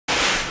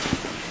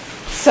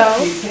So,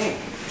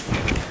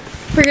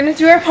 we're gonna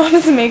do our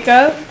mom's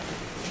makeup.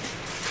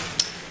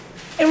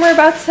 And we're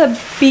about to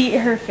beat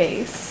her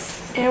face.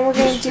 And we're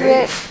gonna do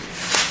it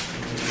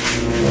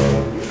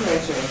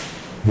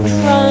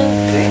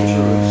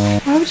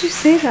drunk. Why would you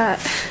say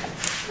that?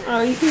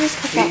 Oh, you can just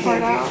cut that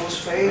part out. I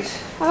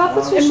thought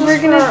this was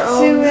just for our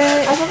own.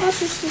 I thought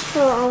this was just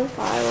for our own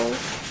files.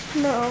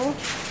 No.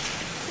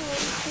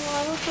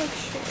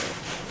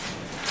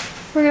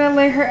 We're gonna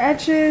lay her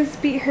edges,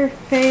 beat her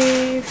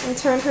face, and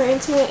turn her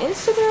into an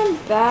Instagram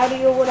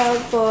baddie or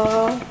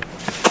whatever.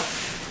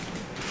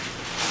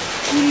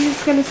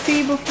 He's gonna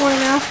see before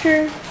and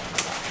after.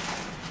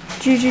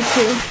 Juju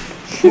too.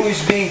 Who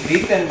is being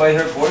beaten by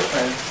her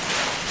boyfriend?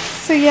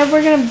 So yeah,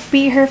 we're gonna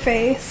beat her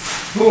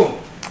face. Who?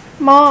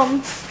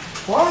 Mom's.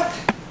 What?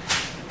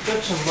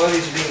 That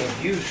somebody's being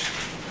abused.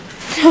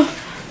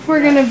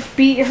 We're gonna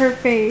beat her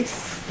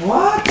face.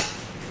 What?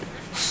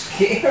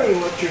 Scary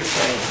what you're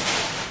saying.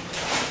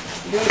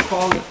 You gotta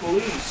call the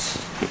police.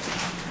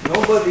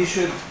 Nobody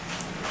should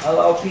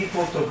allow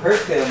people to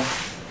hurt them.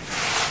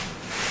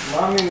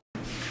 Mommy.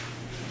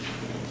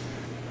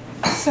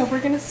 So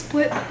we're gonna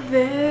split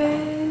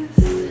this.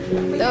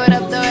 Throw it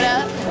up, throw it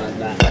up.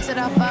 Watch it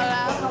all fall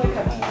out.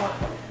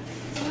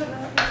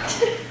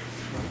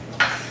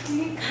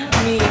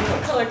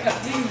 What color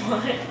cup do you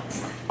want?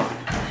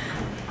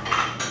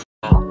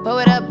 Blow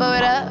it up, blow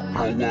it up.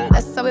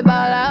 That's how we ball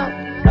out.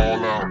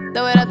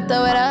 Throw it up,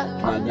 throw it up.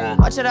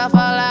 Watch it all fall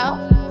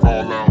out.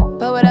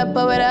 Blow it up,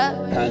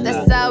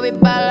 that's how we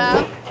ball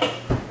out.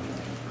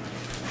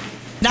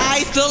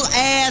 Nice little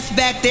ass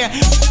back there.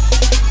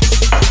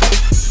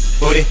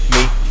 Put me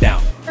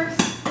down. First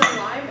the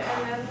lime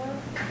and then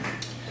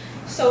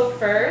so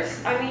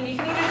first, I mean you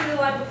can either do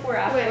the lime before or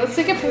after. Wait, let's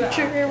take a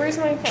picture here. Where's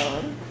my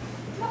phone?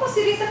 Ako,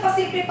 seriously pa,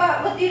 simple pa.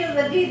 What do you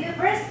do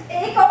first?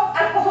 Ikaw,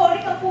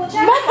 alcoholic ang po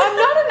dyan. Mom, I'm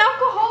not an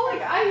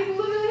alcoholic. I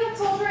literally have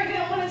told her I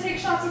didn't want to take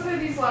shots with her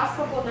these last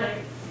couple of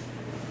nights.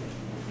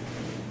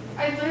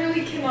 I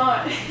literally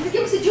cannot.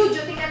 Sige mo si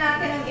Juju, tingnan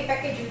natin ang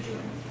effect kay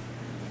Juju.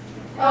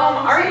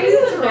 Aren't you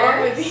the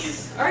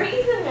nurse? Aren't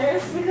you the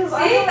nurse? Because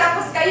See,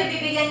 tapos kayo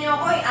bibigyan niyo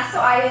ako, yung aso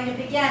ayaw niyo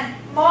bigyan.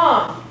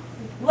 Mom,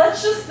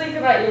 let's just think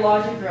about your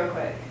logic real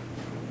quick.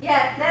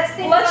 Yeah, let's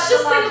think about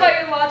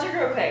your logic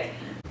real quick.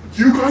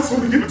 You guys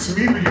want to give it to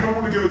me, but you don't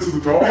want to give it to the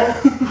dog?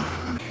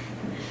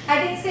 I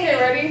didn't say Okay,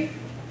 ready?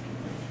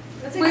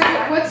 Let's Wait,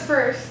 what's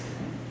first?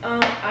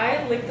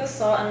 I lick the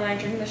salt and then I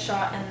drink the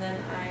shot and then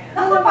I...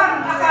 Ako,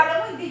 parang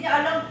akala mo, hindi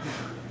niya alam.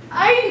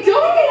 I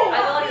don't! I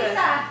like this.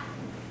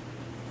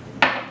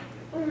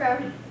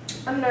 Okay.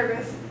 I'm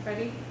nervous.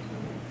 Ready?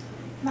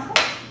 Naku,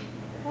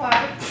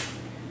 Why?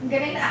 ang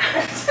galing na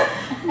akala.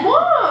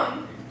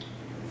 Mom!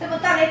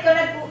 Samantalit ko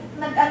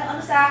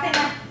nag-ano sa akin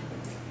na,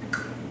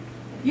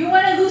 you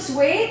wanna lose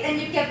weight and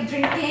you kept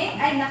drinking?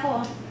 Ay,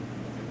 nako.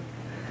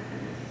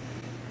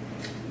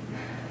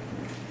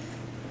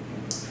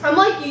 I'm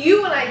like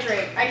you when I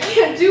drink. I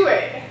can't do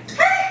it.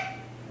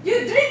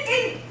 You drink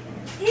in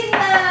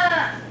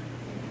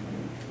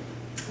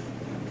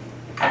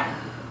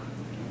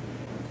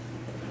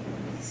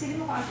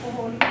Sino mo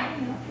ka-alcoholic mo,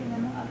 no? Tingnan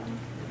mo ako.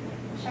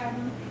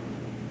 Masyadong.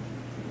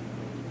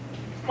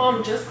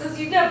 Mom, just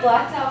because you get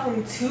blacked out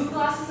from 2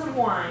 glasses of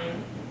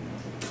wine,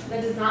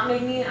 that does not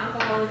make me an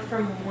alcoholic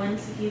from 1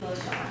 tequila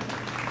shot.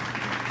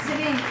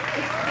 Celine,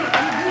 if you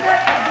do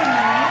that every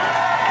night...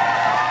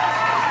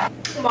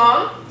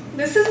 Mom,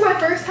 this is my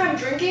first time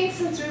drinking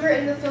since we were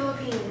in the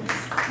Philippines.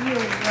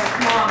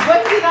 Mom.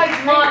 When did I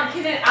drink? Mom,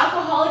 can an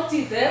alcoholic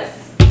do this?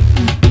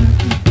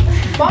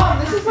 Mom,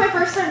 this is my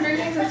first time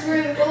drinking since we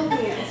were in the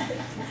Philippines.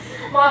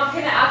 Mom,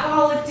 can an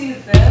alcoholic do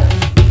this?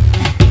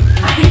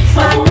 I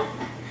don't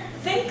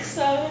think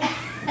so.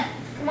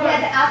 Come on.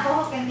 Yeah, the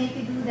alcohol can make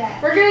you do that.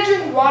 We're gonna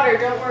drink water,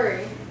 don't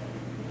worry.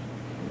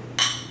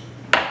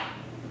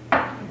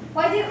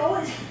 Why do you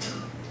always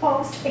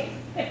post it?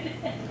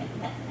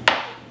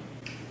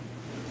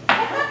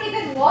 That's not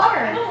even water.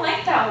 I don't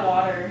like that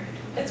water.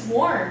 It's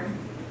warm.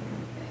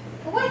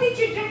 Why did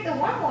you drink the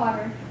warm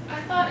water?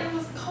 I thought it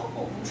was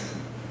cold.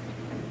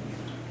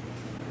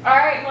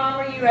 Alright, Mom,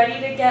 are you ready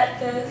to get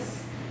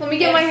this? Let me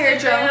get my hair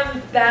dry.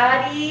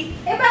 Baddie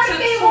Eh,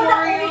 bakit kayo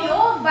muna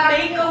uminom?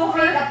 Bakit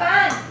makeover.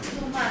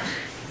 Too much.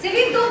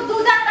 Celine, don't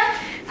do that.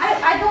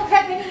 I don't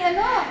have any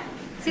ano.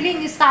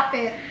 Celine, you stop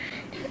it.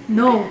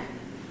 No.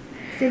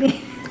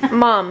 Celine.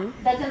 Mom,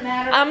 Doesn't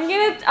matter. I'm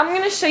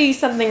gonna show you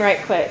something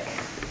right quick.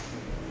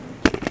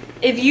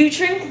 If you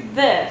drink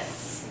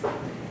this,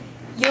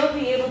 you'll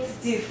be able to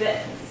do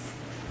this.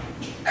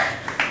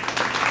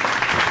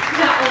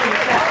 Not only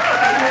that,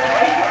 you'll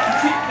be able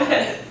to do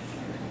this.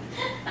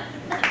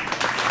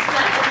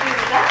 Not only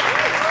that,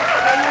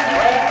 you'll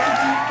be able to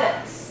do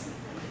this.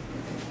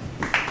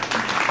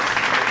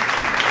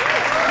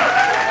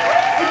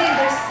 Celine,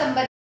 there's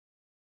somebody.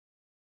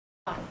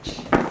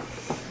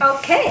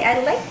 Okay,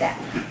 I like that.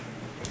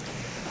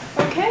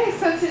 Okay,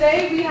 so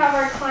today we have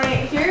our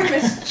client here,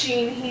 Miss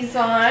Jean. He's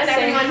on.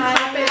 Say Everyone hi.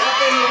 clap it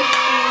up in Miss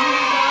Jean.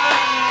 He's on.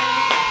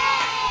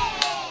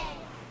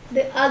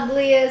 The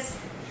ugliest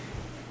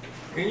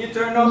Can you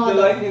turn off the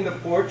light in the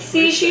porch?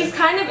 See, she's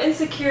kind of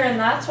insecure, and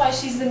that's why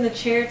she's in the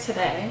chair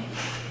today.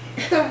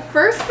 So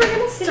first we're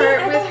gonna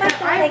start with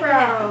her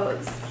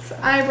eyebrows.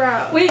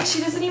 Eyebrows. Wait, she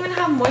doesn't even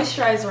have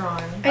moisturizer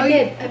on. I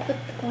did. I put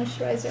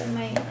moisturizer on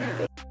my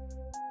face.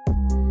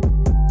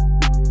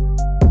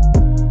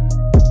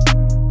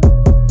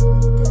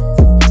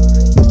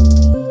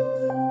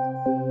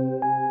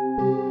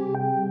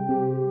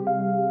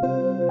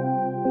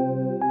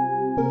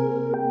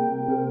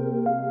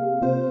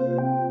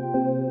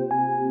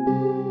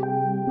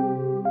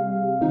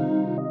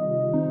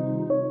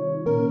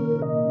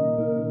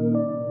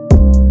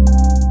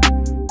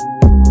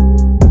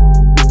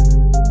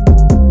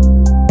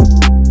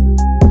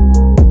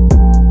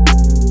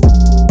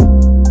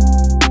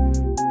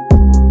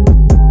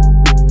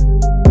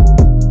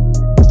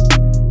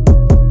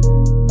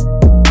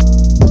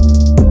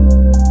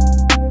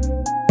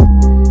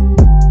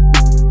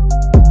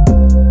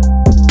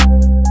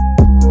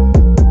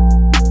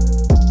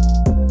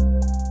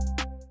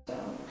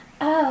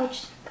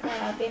 Ouch!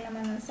 Grabe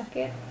naman ang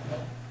sakit.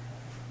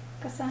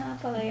 Kasama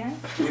pala yan.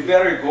 We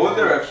better go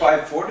there at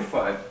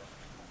 5:45.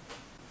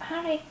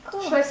 Aray ko.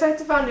 Should I start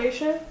the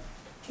foundation?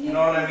 You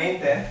know what I mean,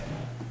 then?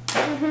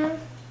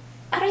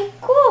 Aray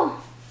ko!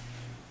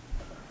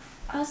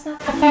 I was not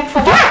prepared for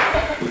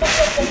that.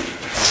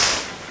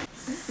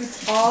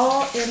 It's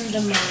all in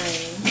the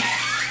mind.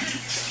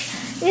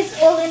 It's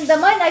all in the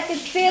mind. I can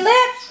feel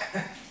it.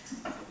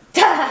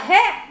 The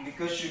heck?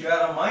 Because you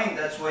got a mind,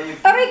 that's why you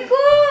feel Aray it.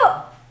 ko!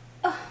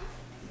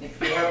 If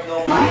you have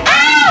no mind.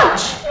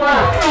 Ouch! Oh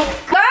my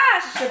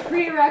gosh! The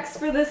prereqs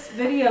for this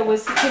video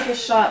was to take a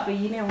shot, but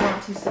you didn't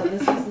want to, so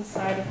this is the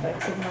side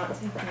effects of not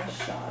taking a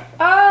shot.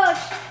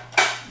 Ouch!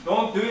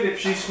 Don't do it if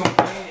she's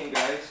complaining,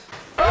 guys.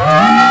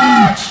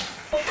 Ouch!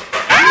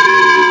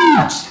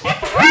 Ouch! It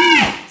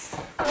hurts!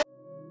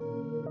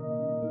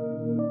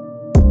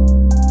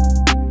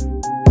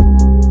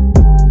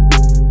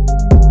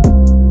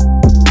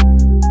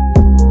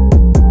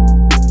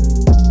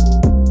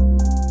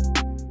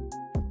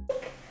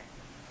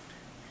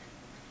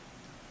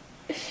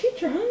 Is she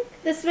drunk?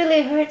 This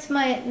really hurts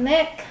my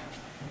neck.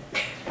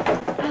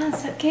 Ang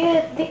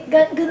sakit. Di,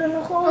 ganun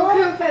ako.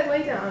 Okay, okay,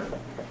 lay down.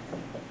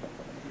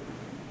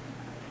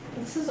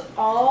 This is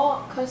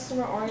all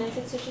customer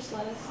oriented, so just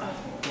let us know.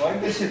 Why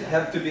does it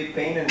have to be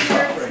pain and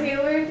They're suffering?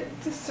 tailored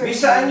to May certain.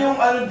 saan yung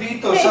ano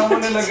dito? Saan mo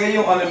nilagay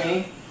yung ano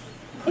ni?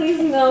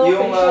 Please no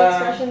Yung, facial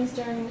expressions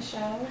during the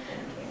show.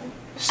 Thank you.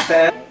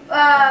 Stand?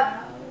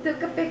 Took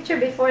a picture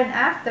before and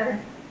after.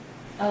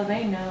 Oh,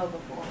 they know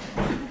before.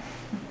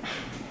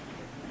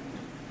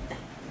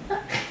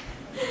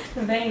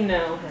 They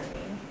know,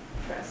 honey.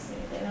 Trust me,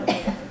 they don't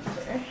need a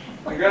picture.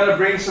 I gotta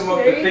bring some of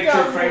There the you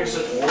picture go, frames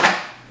at honey. work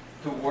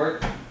to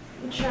work.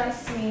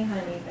 Trust me,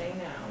 honey, they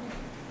know.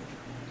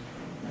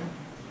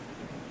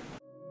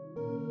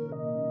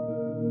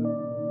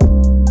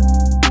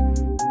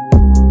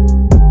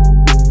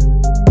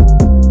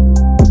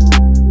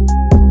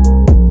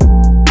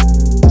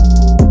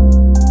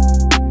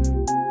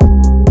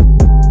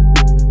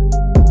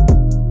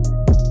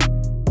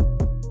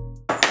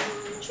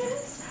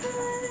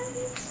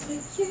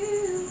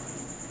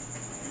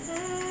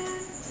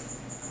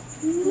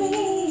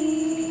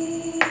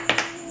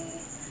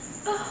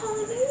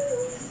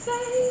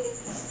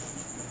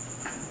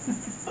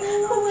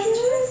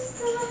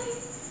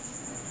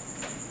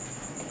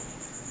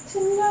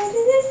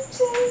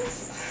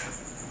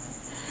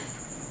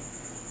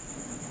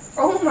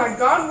 Oh my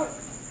god, what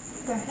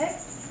the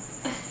heck?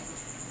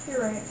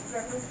 You're right,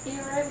 whatever.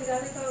 You're right, we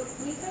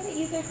gotta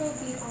either go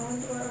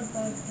beyond or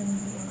above and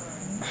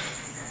beyond.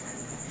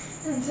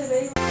 And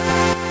today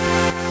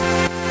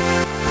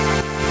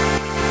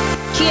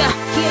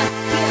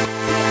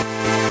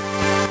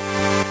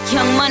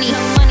Young Money.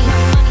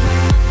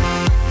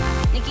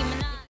 Nicki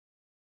Minaj.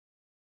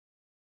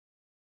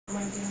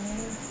 my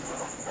doing.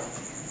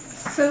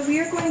 So we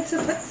are going to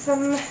put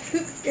some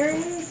hoop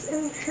earrings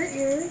in her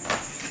ears.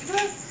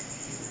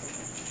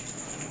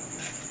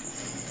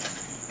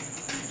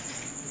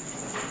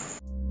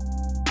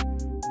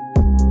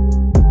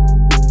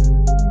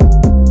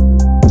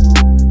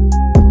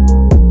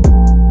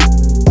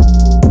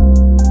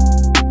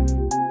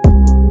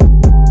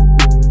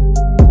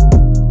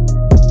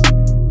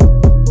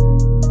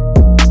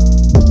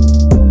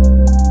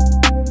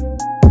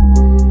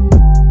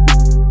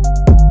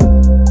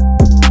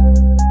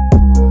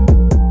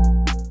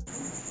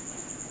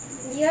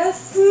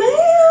 Yes,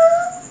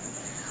 ma'am.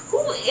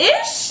 Who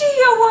is she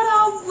or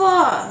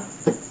whatever?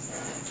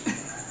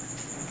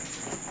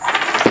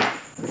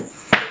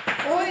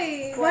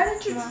 Oi, why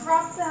did you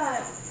drop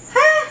that?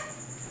 Huh?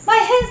 My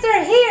hands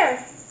are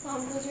here.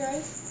 Close your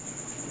eyes.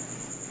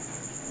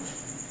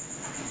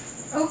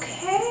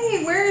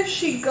 Okay, where is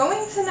she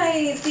going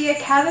tonight? The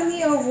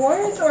Academy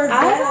Awards or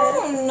I bed?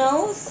 don't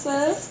know,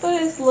 sis,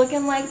 but it's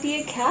looking like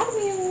the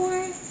Academy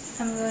Awards.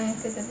 I'm going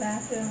to the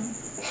bathroom.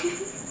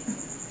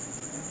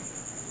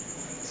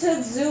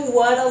 To do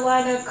what, a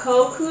line of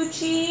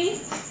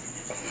Kokuchi?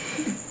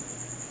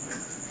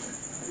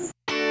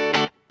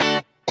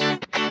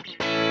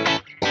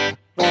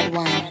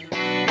 one.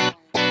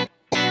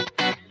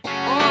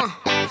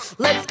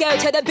 Let's go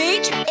to the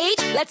beach,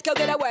 let's go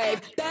get a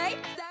wave. Babe.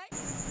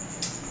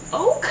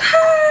 Okay.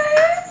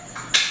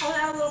 I'll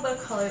add a little bit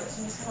of color,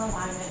 so I'm just gonna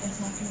line it. It's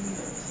not gonna be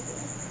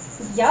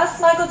noticeable. Yes,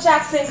 Michael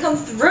Jackson, come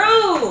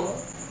through.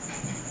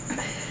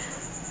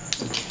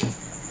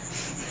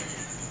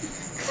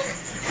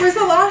 Where's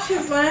the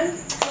lashes, Len?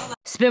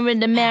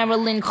 Spirit of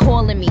Marilyn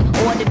calling me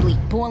audibly,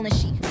 boiling.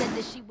 She said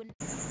that she would.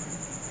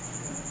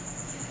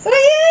 What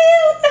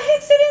the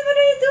heck, Celine? What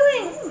are you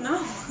doing? I don't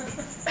know.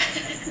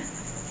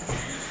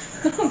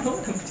 I don't know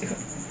what I'm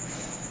doing.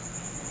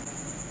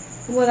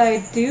 What I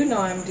do know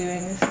I'm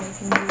doing is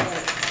making you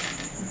look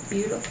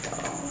beautiful.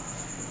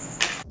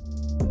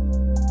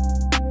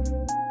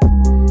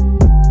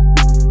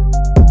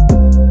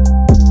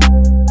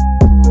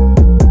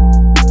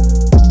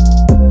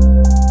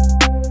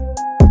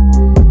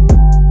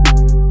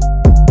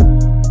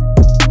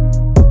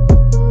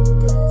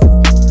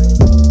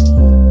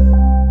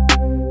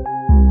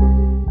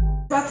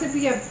 About to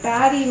be a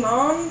baddie,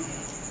 Mom.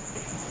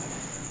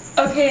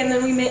 Okay, and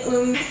then we make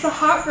It's a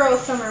hot girl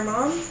summer,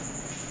 Mom.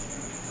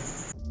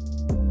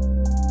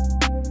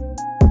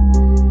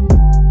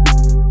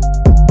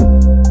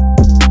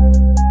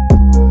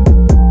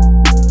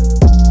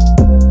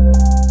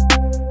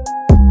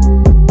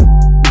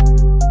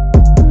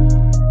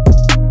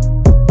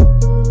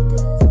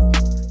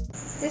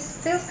 This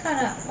feels kind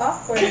of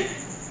awkward.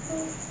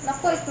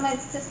 Naku, it might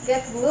just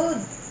get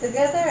glued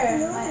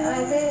together. My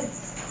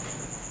eyelids.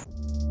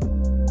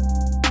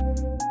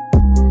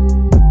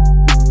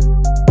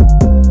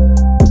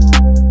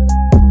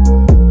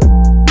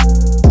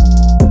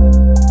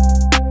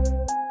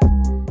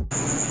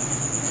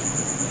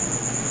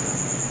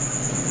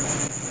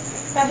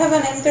 I have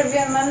an interview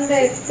on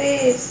Monday,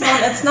 please.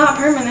 Mom, it's not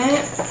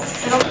permanent.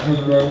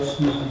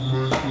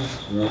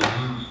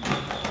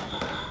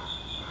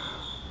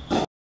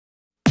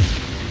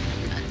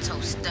 I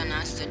told Stunner,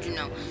 I said, you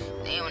know,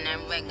 they on that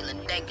regular.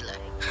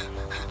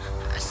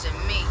 I said,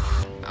 me,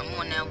 I'm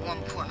on that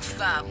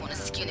 1.5 on a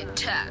skinny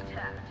top.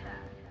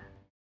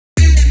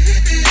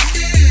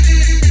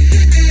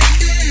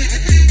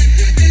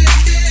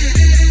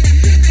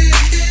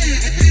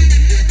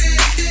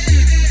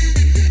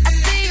 I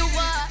see you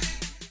what?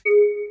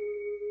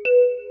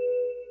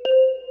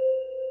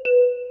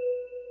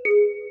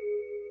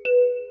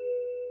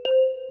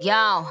 Yo,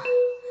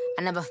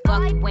 I never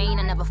fucked Wayne,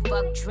 I never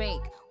fucked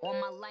Drake.